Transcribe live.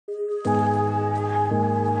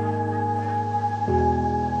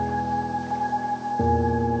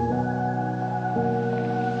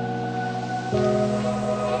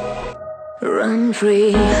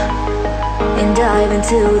free and dive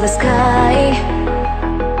into the sky.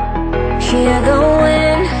 Hear the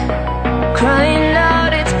wind crying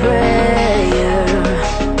out its prayer.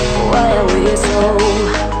 Why are we so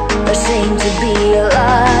ashamed to be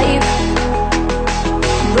alive?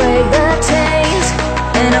 Break the chains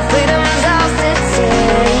and our freedom's ours to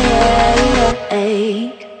take.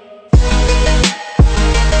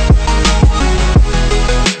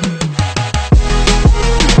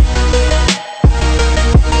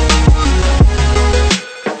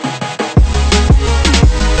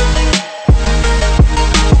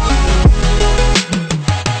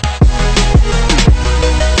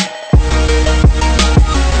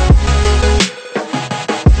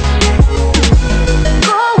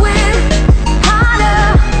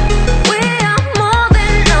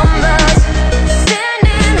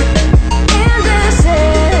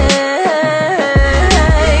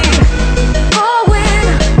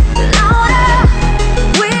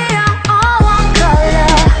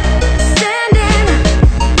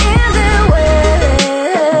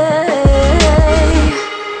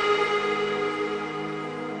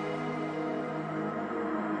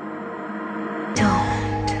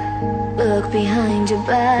 Look behind your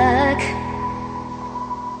back.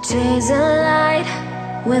 Chase a light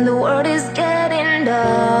when the world is getting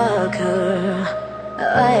darker.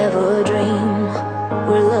 I have a dream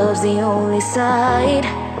where love's the only side.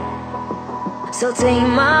 So take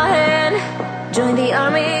my hand, join the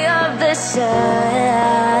army of the side.